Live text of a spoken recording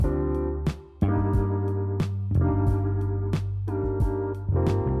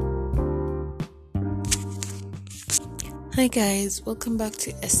Hi guys, welcome back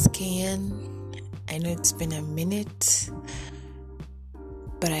to SKN. I know it's been a minute,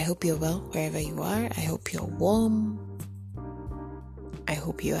 but I hope you're well wherever you are. I hope you're warm. I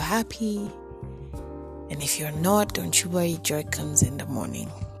hope you're happy. And if you're not, don't you worry, joy comes in the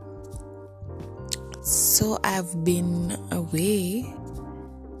morning. So I've been away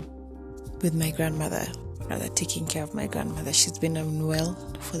with my grandmother, rather taking care of my grandmother. She's been unwell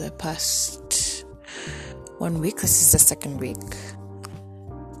for the past 1 week. This is the second week.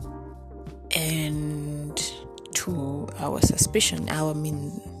 And to our suspicion,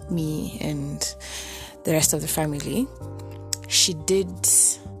 me and the rest of the family, she did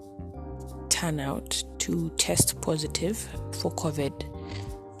turn out to test positive for COVID.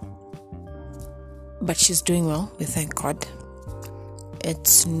 But she's doing well, we thank God.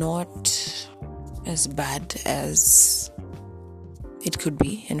 It's not as bad as it could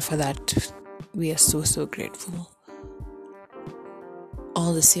be, and for that we are so grateful.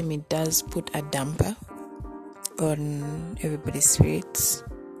 All the same, it does put a damper on everybody's spirits.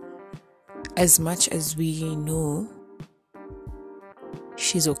 As much as we know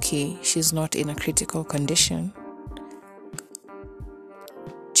she's okay, she's not in a critical condition,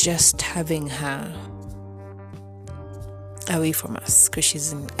 just having her away from us because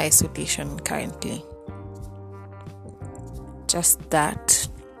she's in isolation currently, just that,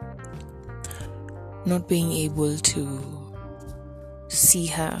 not being able to see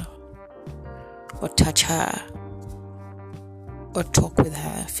her or touch her or talk with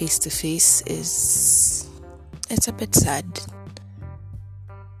her face to face it's a bit sad,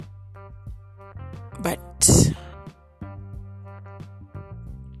 but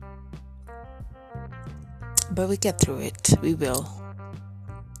we get through it. We will.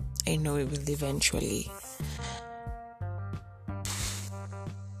 I know we will eventually.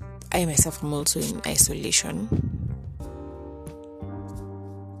 I myself am also in isolation,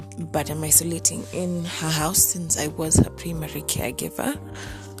 but I'm isolating in her house since I was her primary caregiver,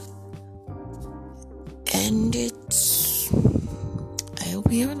 and I'll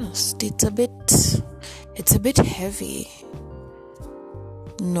be honest, it's a bit heavy.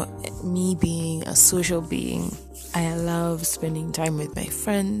 Not me being a social being, I love spending time with my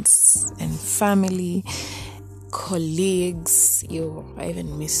friends and family, colleagues. I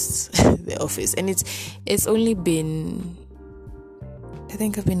even miss the office, and it's only been, I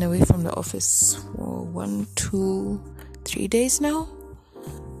think I've been away from the office for 1, 2, 3 days now,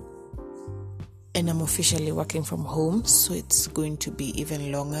 and I'm officially working from home, so it's going to be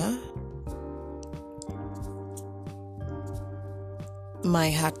even longer.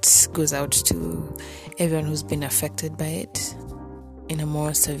 My heart goes out to everyone who's been affected by it in a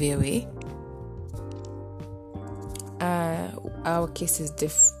more severe way. Our case is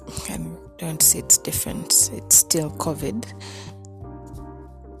different. I don't say it's different. It's still COVID,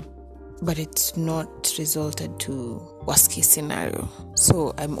 but it's not resulted to worst case scenario.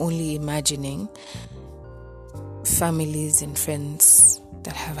 So I'm only imagining families and friends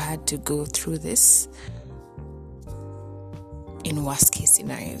that have had to go through this in worst case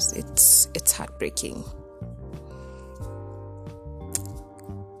scenarios. It's heartbreaking.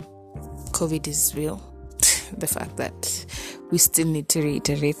 COVID is real. The fact that we still need to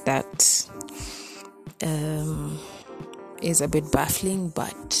reiterate that is a bit baffling,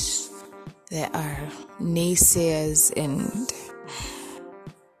 but there are naysayers, and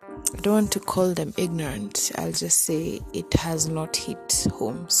I don't want to call them ignorant. I'll just say it has not hit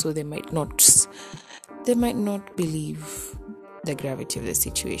home, so they might not believe the gravity of the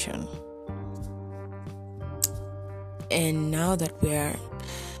situation. And now that we're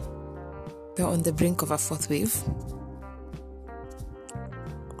on the brink of a fourth wave,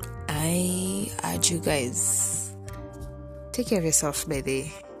 I urge you guys, take care of yourself,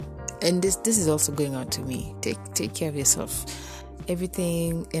 baby. And this is also going on to me. Take care of yourself.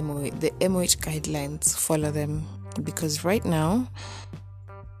 Everything the MOH guidelines, follow them, because right now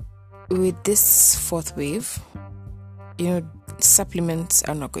with this fourth wave, supplements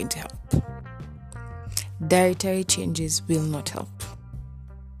are not going to help. Dietary changes will not help,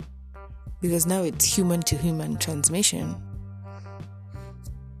 because now it's human to human transmission.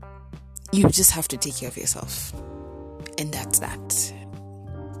 You just have to take care of yourself, and that's that.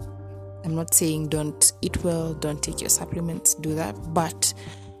 I'm not saying don't eat well, don't take your supplements, do that, but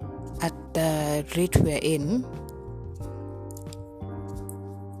at the rate we're in,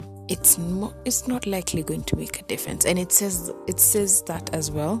 it's not likely going to make a difference. And it says that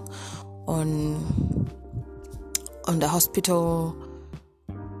as well on the hospital,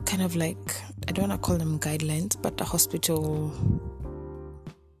 kind of like, I don't want to call them guidelines, but the hospital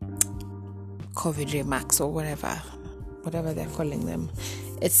COVID remarks or whatever whatever they're calling them.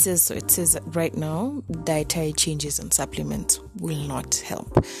 It says that right now, dietary changes and supplements will not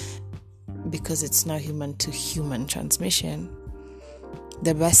help because it's now human to human transmission.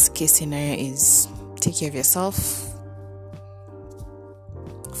 The best case scenario is take care of yourself,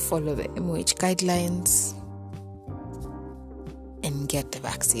 follow the MOH guidelines, and get the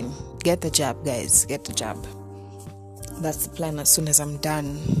vaccine. Get the jab, guys. Get the jab. That's the plan. As soon as I'm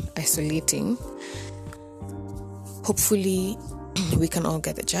done isolating, hopefully we can all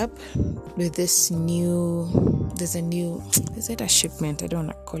get the jab. With this is it a shipment? I don't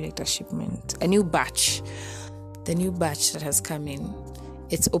want to call it a shipment. A new batch. The new batch that has come in,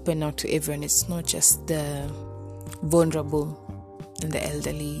 it's open now to everyone. It's not just the vulnerable and the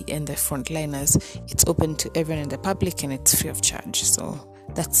elderly and the frontliners. It's open to everyone in the public and it's free of charge. So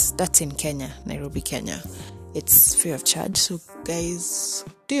that's in Kenya, Nairobi, Kenya. It's free of charge. So guys,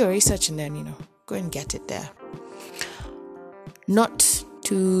 do your research and then, go and get it there. Not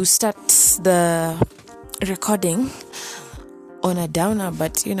to start the recording on a downer,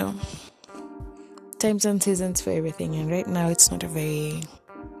 but times and seasons for everything. And right now it's not a very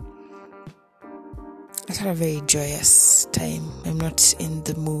joyous time. I'm not in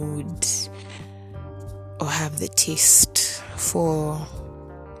the mood or have the taste for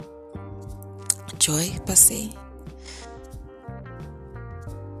joy per se.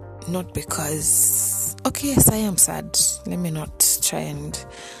 Not because, yes, I am sad. Let me not try and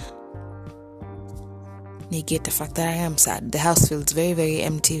negate the fact that I am sad. The house feels very, very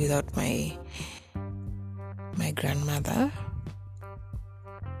empty without my grandmother.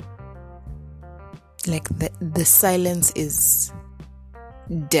 Like the silence is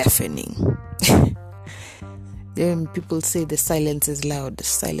deafening. When people say the silence is loud, the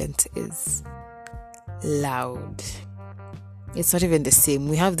silence is loud. It's not even the same.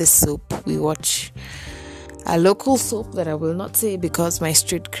 We have this soap. We watch a local soap that I will not say because my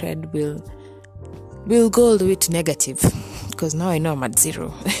street cred will go all the way to negative. Because now I know I'm at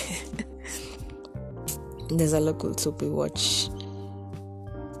 0. There's a local soap we watch.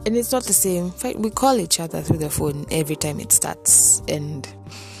 And it's not the same. In fact, we call each other through the phone every time it starts. And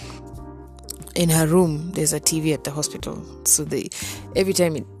in her room, there's a TV at the hospital. So every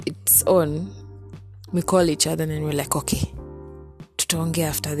time it's on, we call each other and we're like, okay, tutaongea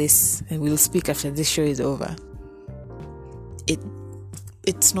after this. And we'll speak after this show is over.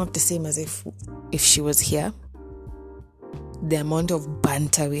 It's not the same as if she was here. The amount of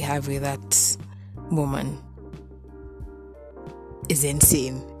banter we have with that woman is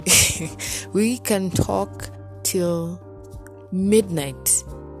insane. We can talk till midnight.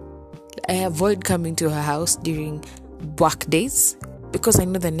 I avoid coming to her house during work days because I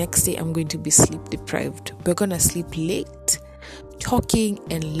know the next day I'm going to be sleep deprived. We're going to sleep late, talking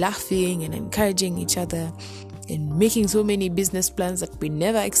and laughing and encouraging each other and making so many business plans that we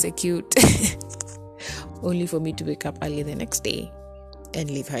never execute, only for me to wake up early the next day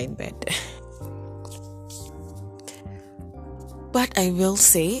and leave her in bed. But I will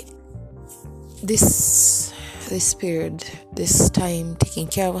say, this period, this time taking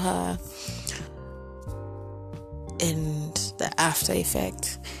care of her and the after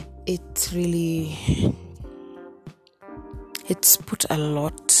effect, it's put a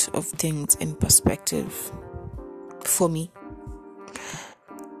lot of things in perspective for me.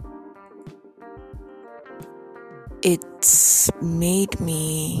 It's made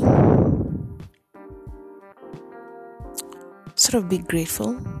me sort of be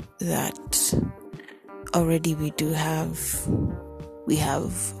grateful that already we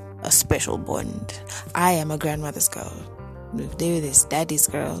have a special bond. I am a grandmother's girl. There is daddy's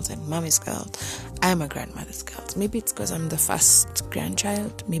girls and mommy's girls. I'm a grandmother's girl. Maybe it's because I'm the first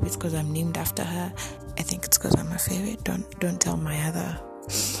grandchild. Maybe it's because I'm named after her. I think it's because I'm her favorite. Don't tell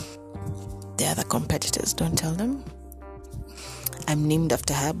the other competitors. Don't tell them I'm named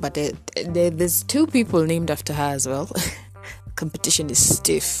after her. But there's 2 people named after her as well. Competition is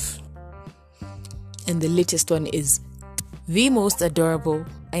stiff. And the latest one is the most adorable.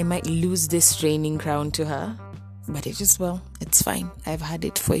 I might lose this reigning crown to her, but it's fine. I've had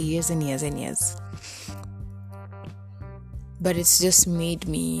it for years and years and years. But it's just made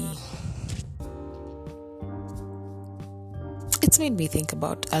me think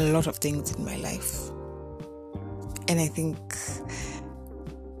about a lot of things in my life. And I think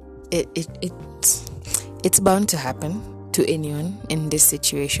it's bound to happen to anyone in this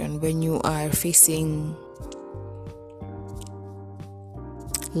situation when you are facing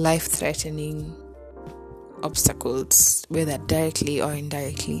life-threatening obstacles, whether directly or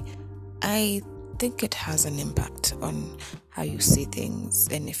indirectly. I think it has an impact on how you see things,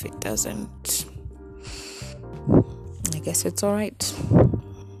 and if it doesn't, I guess it's all right.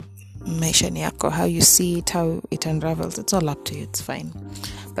 Maisha ni yako, how you see it, how it unravels, it's all up to you, it's fine.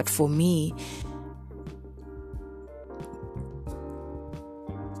 But for me,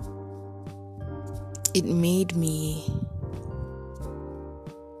 it made me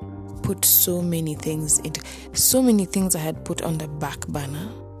put so many things I had put on the back burner.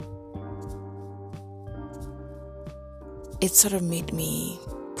 It sort of made me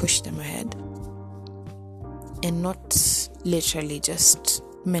push them ahead, and not literally, just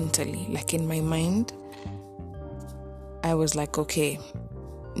mentally. Like in my mind, I was like, okay,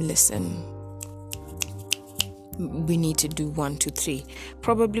 listen, we need to do 1, 2, 3.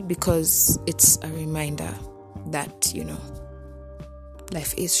 Probably because it's a reminder that,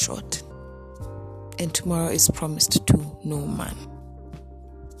 life is short and tomorrow is promised to no man.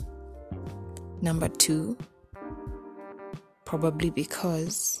 Number 2, probably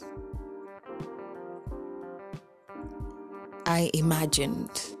because I imagined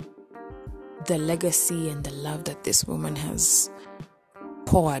the legacy and the love that this woman has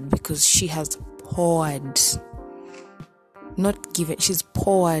poured, because she has poured, not given, she's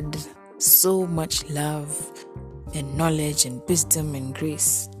poured so much love and knowledge and wisdom and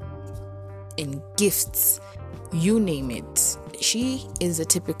grace and gifts, you name it. She is a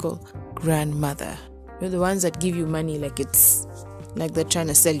typical grandmother. The ones that give you money like it's like they're trying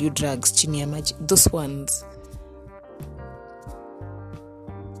to sell you drugs, chini ya maji, those ones.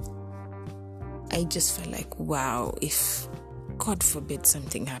 I just felt like, wow, if God forbid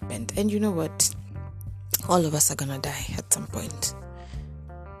something happened, and you know what, all of us are gonna die at some point.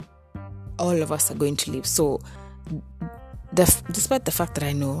 All of us are going to leave. So despite the fact that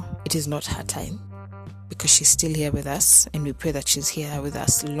I know it is not her time, because she's still here with us, and we pray that she's here with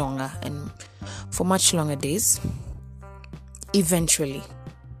us longer and for much longer days. Eventually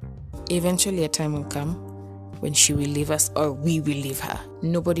a time will come when she will leave us, or we will leave her.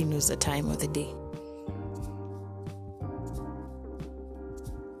 Nobody knows the time or the day.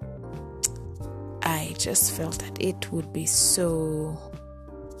 I just felt that it would be so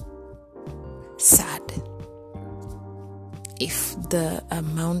sad if the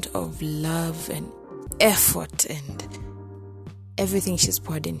amount of love and effort and everything she's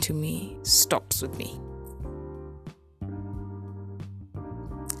poured into me stops with me.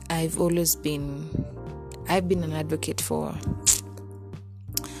 I've been an advocate for,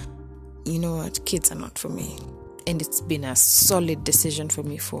 you know what, kids are not for me. And it's been a solid decision for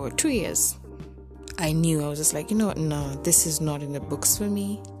me for 2 years. I was just like, you know what, no, this is not in the books for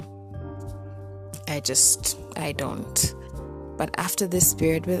me. I don't. But after this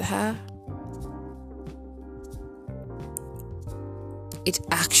period with her, it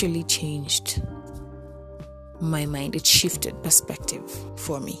actually changed my mind. It shifted perspective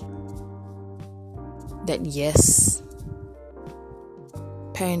for me. That yes,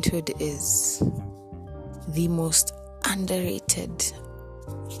 parenthood is the most underrated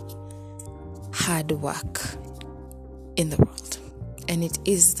hard work in the world, and it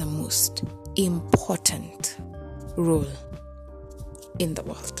is the most important role in the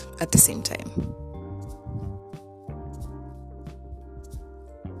world at the same time.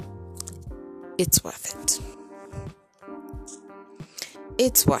 It's worth it.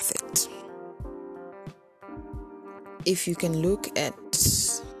 It's worth it. If you can look at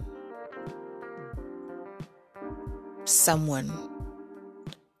someone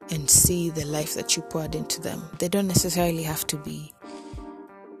and see the life that you poured into them, they don't necessarily have to be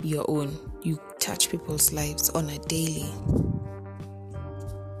your own. You touch people's lives on a daily.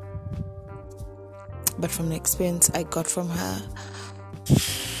 But from the experience I got from her,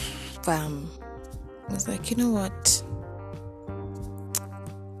 I was like, you know what?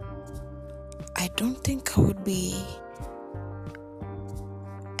 I don't think I would be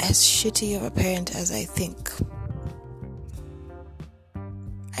as shitty of a parent as I think.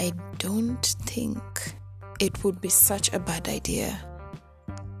 I don't think it would be such a bad idea.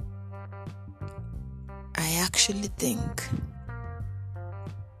 I actually think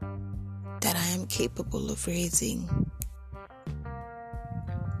that I am capable of raising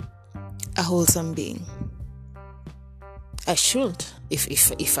a wholesome being. I should,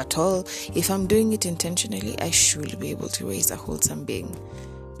 if at all, if I'm doing it intentionally, I should be able to raise a wholesome being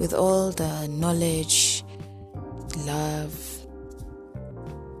with all the knowledge, love,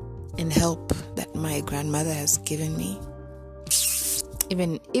 and help that my grandmother has given me.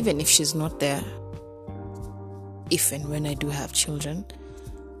 Even if she's not there, if and when I do have children,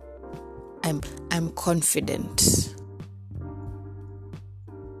 I'm confident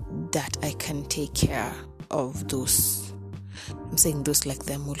that I can take care of those. I'm saying those like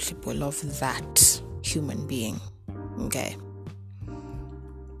they're multiple of that human being. Okay.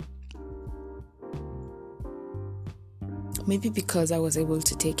 Maybe because I was able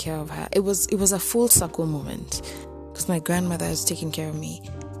to take care of her. It was a full circle moment, because my grandmother was taking care of me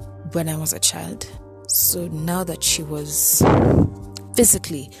when I was a child. So now that she was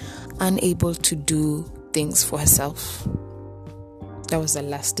physically unable to do things for herself, that was the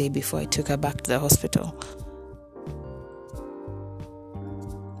last day before I took her back to the hospital.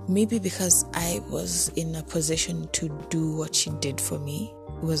 Maybe because I was in a position to do what she did for me.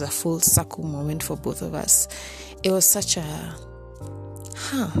 It was a full circle moment for both of us. It was such a,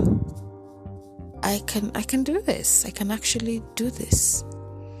 I can do this. I can actually do this.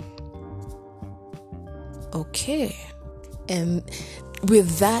 Okay. And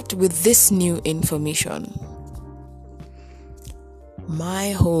with this new information,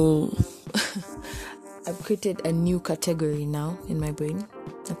 I've created a new category now in my brain.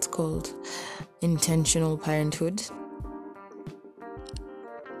 That's called intentional parenthood.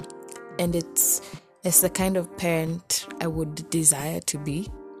 And it's the kind of parent I would desire to be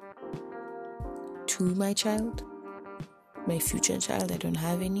to my child, my future child. I don't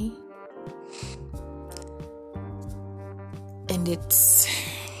have any. And it's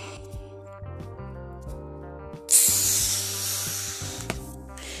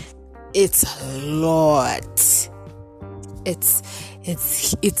a lot.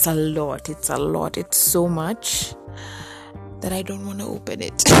 It's a lot. It's a lot. It's so much that I don't want to open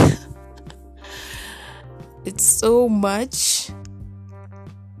it. It's so much,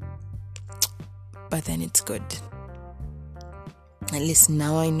 but then it's good. At least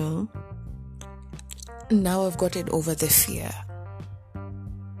now I know. Now I've gotten over the fear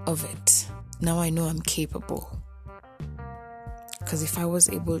of it. Now I know I'm capable. Because if I was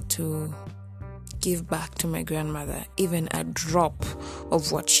able to give back to my grandmother even a drop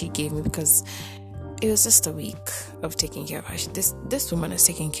of what she gave me, because it was just a week of taking care of her. This woman is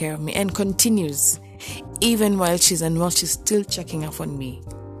taking care of me and continues. Even while she's unwell, she's still checking up on me.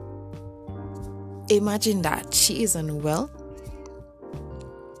 Imagine that. She is unwell,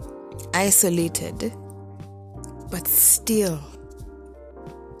 isolated, but still,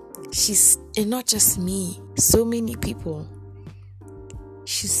 and not just me, so many people.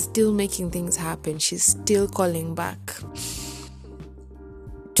 She's still making things happen. She's still calling back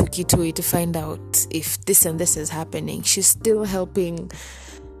to Kitui to find out if this and this is happening. She's still helping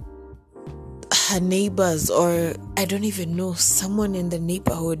her neighbors, or I don't even know, someone in the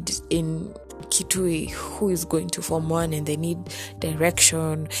neighborhood in Kitui who is going to Form 1 and they need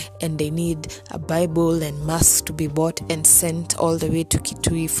direction and they need a Bible and masks to be bought and sent all the way to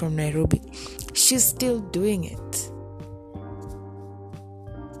Kitui from Nairobi. She's still doing it.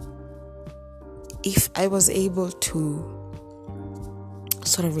 If I was able to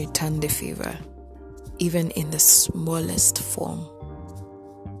sort of return the favor, even in the smallest form,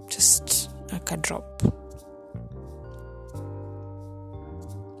 just like a drop,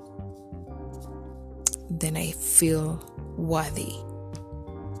 then I feel worthy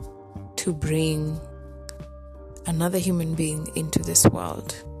to bring another human being into this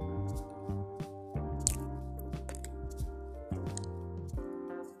world.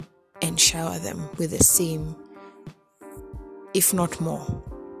 And shower them with the same, if not more,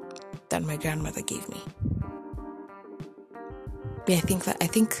 that my grandmother gave me. Yeah,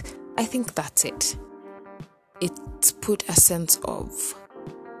 I think that's it. It's put a sense of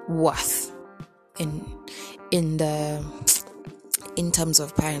worth in terms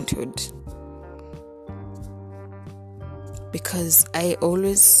of parenthood. Because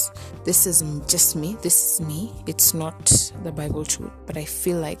this is just me, it's not the Bible truth, but I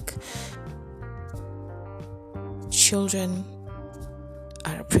feel like children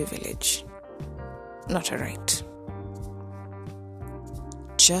are a privilege, not a right.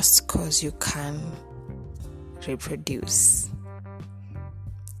 Just because you can reproduce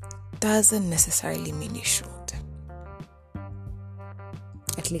doesn't necessarily mean you should.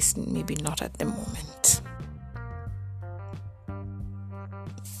 At least maybe not at the moment.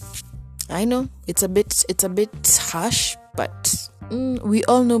 I know it's a bit harsh, but we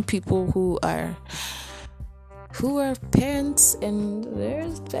all know people who are parents and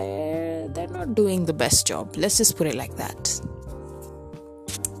they're not doing the best job. Let's just put it like that.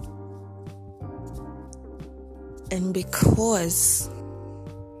 And because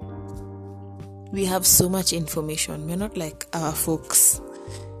we have so much information, we're not like our folks.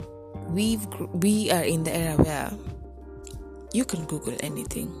 We are in the era where you can Google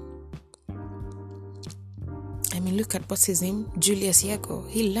anything. I mean, look at what's his name? Julius Yago.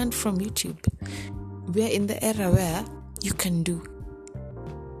 He learned from YouTube. We're in the era where you can do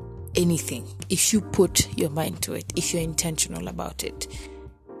anything if you put your mind to it, if you're intentional about it.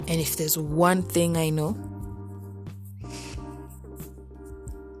 And if there's one thing I know,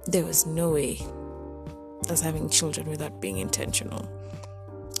 there was no way I was having children without being intentional.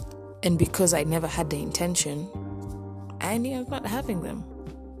 And because I never had the intention, I knew I was not having them.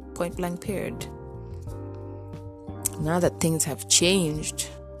 Point blank period. Now that things have changed,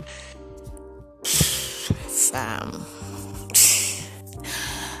 fam,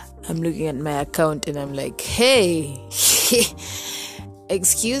 I'm looking at my account and I'm like, hey,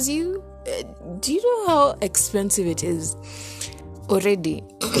 excuse you? Do you know how expensive it is already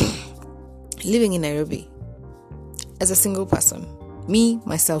living in Nairobi as a single person? Me,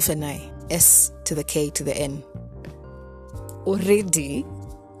 myself, and I. S to the K to the N. Already,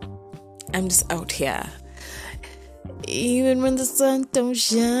 I'm just out here. Even when the sun don't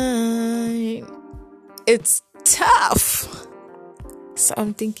shine, it's tough. So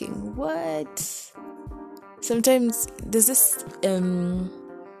I'm thinking, what? Sometimes there's this,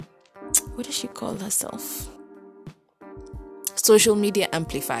 what does she call herself? Social media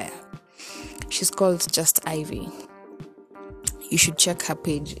amplifier. She's called Just Ivy. You should check her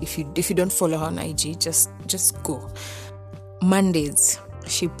page. If you don't follow her on IG, just go. Mondays,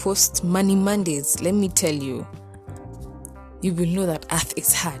 she posts Money Mondays. Let me tell you, you will know that Earth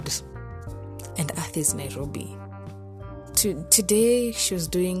is hard and Earth is Nairobi. Today she was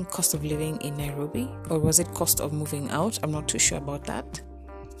doing cost of living in Nairobi, or was it cost of moving out? I'm not too sure about that.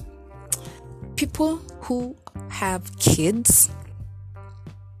 People who have kids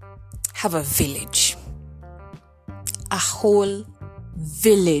have a village, a whole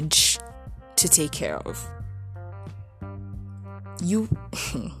village to take care of. You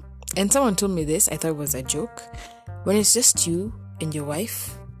and someone told me this, I thought it was a joke. When it's just you and your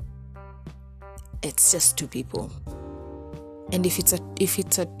wife, it's just two people. And if it's a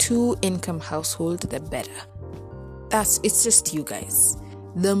 2-income household, the better. It's just you guys.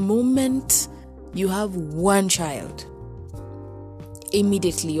 The moment you have one child,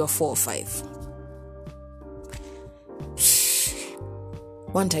 immediately you're 4 or 5.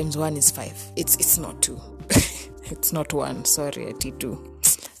 1 times 1 is 5. It's not 2. It's not 1. Sorry, I did 2.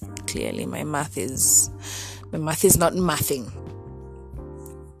 Clearly, my math is not mathing.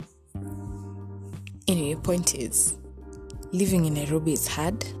 Anyway, point is, living in Nairobi is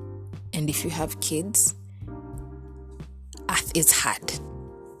hard, and if you have kids, Earth is hard.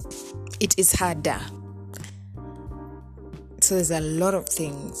 It is harder. So there's a lot of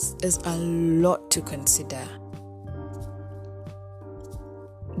things. There's a lot to consider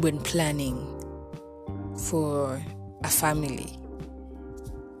when planning for a family.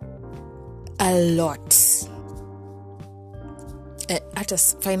 A lot. At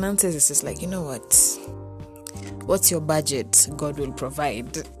us, finances is just like, you know what? What's your budget? God will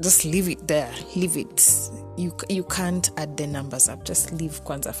provide. Just leave it there. Leave it. You can't add the numbers up. Just leave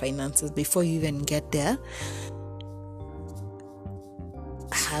Kwanzaa finances before you even get there.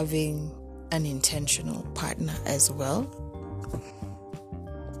 Having an intentional partner as well.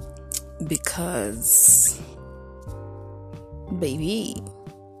 Because, baby,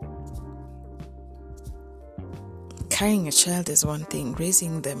 carrying a child is one thing.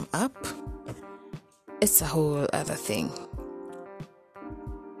 Raising them up, it's a whole other thing.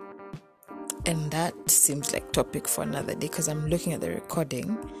 And that seems like topic for another day, because I'm looking at the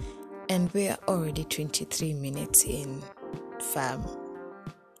recording and we are already 23 minutes in, fam.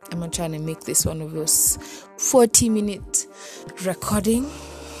 I'm not trying to make this one of those 40-minute recording.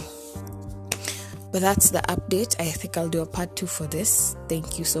 But that's the update. I think I'll do a part 2 for this.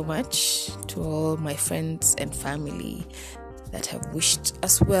 Thank you so much to all my friends and family that have wished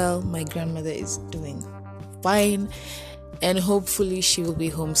us well. My grandmother is doing fine, and hopefully she will be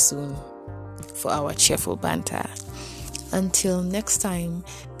home soon for our cheerful banter. Until next time,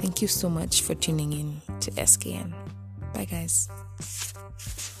 thank you so much for tuning in to SKN. Bye, guys.